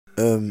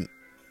Um,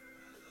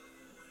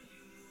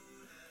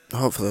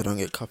 Hopefully I don't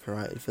get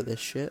copyrighted for this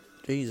shit.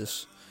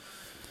 Jesus.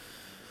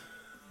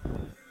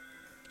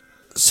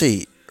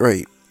 See,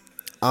 right,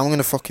 I'm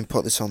gonna fucking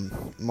put this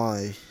on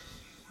my,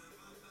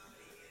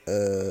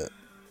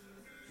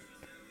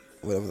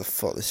 whatever the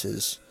fuck this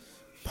is,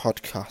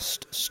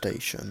 podcast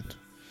station.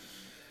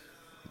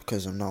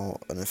 Because I'm now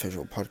an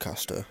official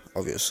podcaster,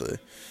 obviously.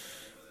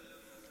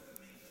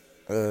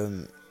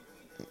 It's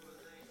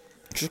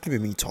just gonna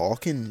be me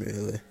talking,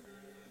 really.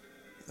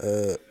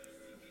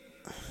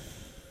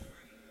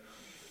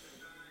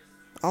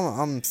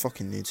 I'm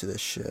fucking new to this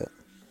shit.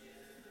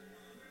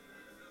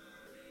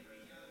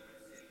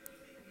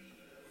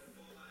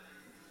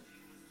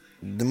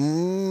 The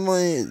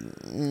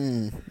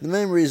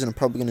main reason I'm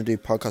probably gonna do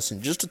podcasting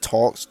is just to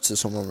talk to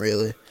someone,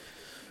 really.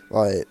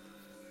 Like,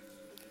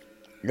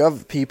 you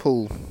have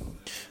people,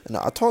 and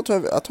I talk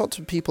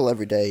to people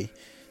every day,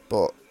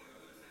 but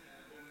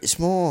it's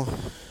more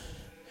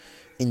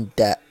in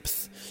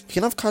depth. You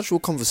can have casual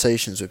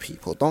conversations with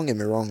people, don't get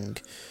me wrong,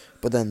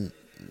 but then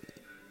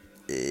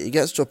it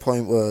gets to a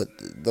point where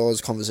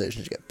those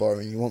conversations get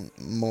boring. You want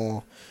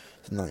more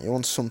than that. You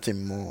want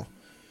something more.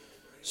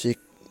 So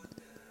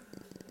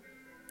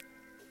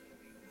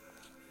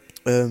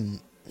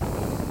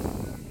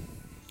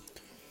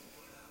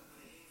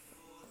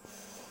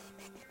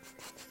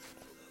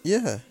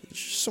yeah, it's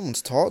just someone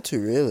to talk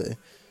to, really.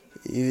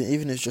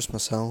 Even if it's just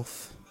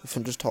myself. If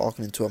I'm just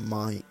talking into a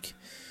mic,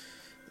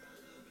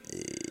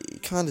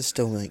 it kind of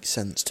still makes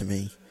sense to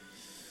me.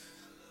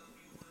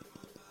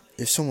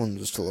 If someone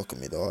was to look at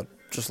me, though, I'd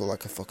just look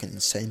like a fucking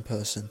insane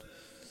person.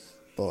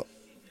 But,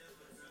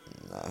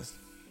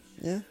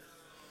 yeah,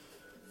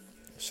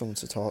 someone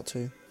to talk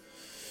to.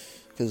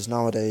 Because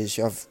nowadays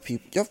you have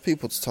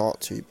people to talk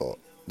to, but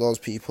those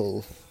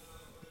people,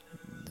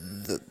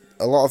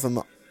 a lot of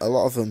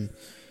them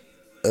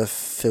are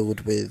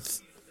filled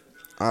with.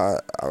 I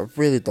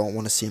really don't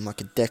want to seem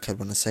like a dickhead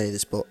when I say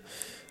this, but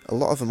a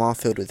lot of them are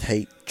filled with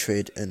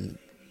hatred and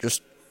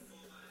just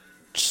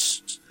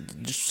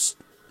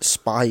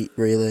spite,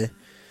 really.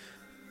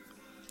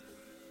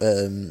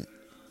 You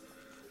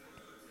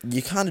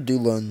kind of do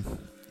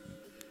learn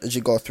as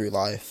you go through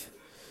life.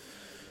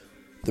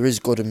 There is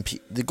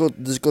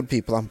there's good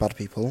people and bad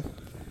people.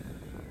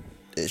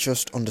 It's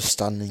just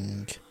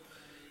understanding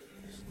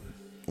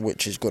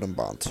which is good and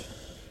bad.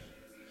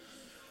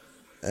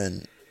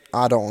 And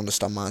I don't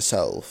understand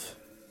myself.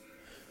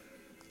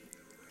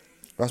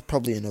 That's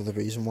probably another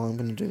reason why I'm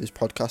going to do this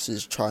podcast,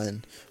 is try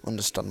and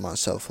understand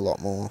myself a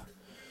lot more.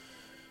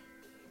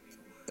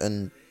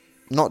 And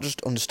not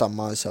just understand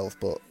myself,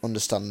 but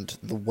understand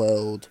the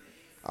world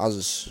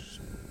as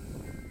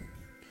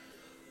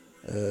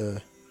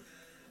I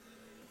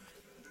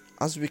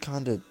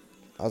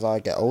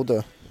get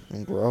older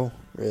and grow,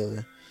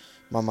 really.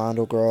 My mind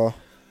will grow,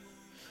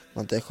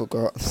 my dick will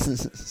grow.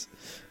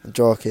 I'm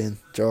joking.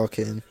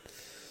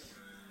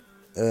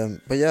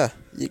 But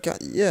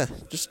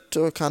just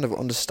to kind of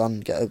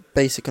understand, get a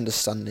basic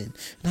understanding,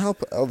 and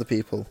help other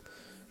people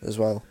as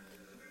well.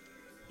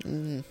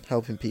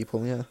 Helping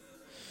people, yeah.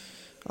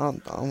 I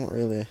don't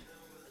really.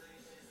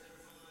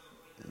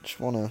 Just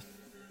wanna.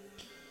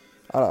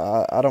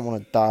 I don't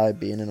want to die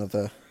being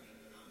another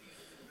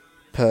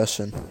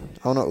person.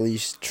 I want to at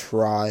least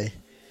try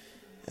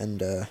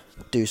and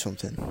do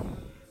something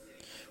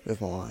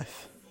with my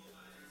life.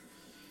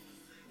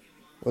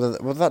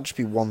 Whether that just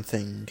be one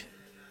thing,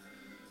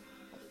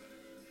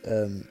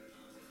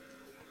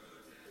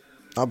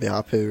 I'll be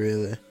happy,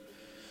 really.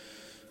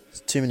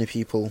 There's too many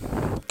people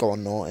go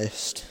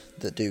unnoticed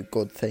that do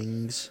good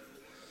things,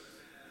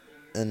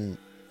 and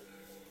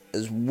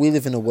as we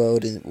live in a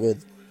world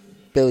with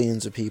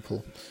billions of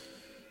people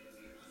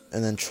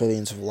and then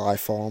trillions of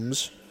life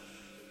forms,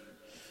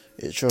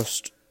 it's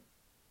just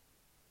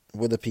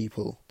with the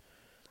people,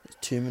 there's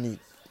too many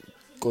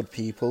good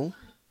people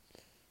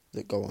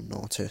that go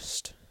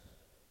unnoticed,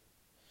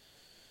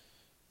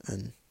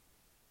 and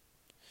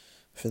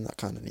I think that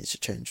kind of needs to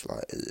change.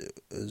 Like,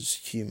 as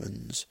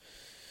humans,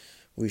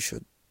 we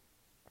should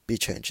be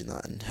changing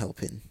that and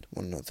helping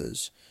one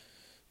another's,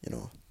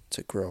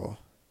 to grow,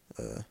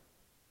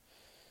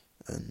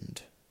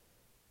 and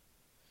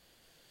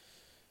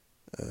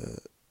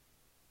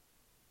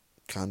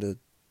kind of,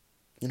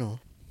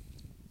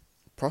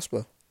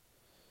 prosper.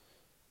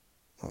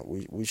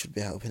 Like, we should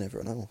be helping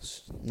everyone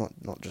else,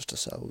 not just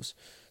ourselves.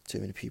 Too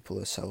many people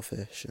are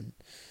selfish and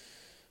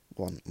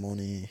want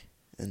money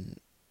and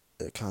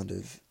are kind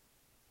of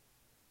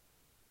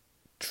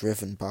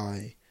driven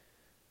by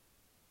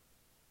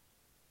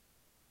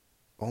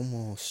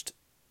almost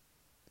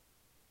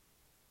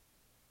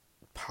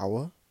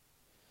power.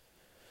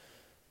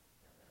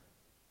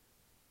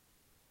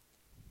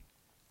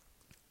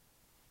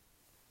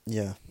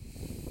 Yeah.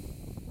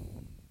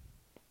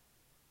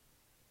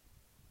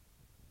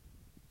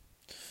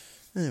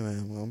 Anyway,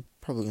 I'm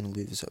probably going to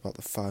leave this at about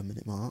the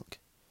 5-minute mark.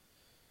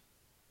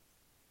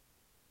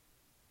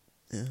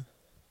 Yeah.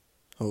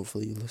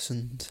 Hopefully you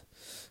listened,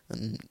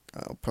 and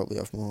I'll probably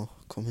have more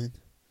coming.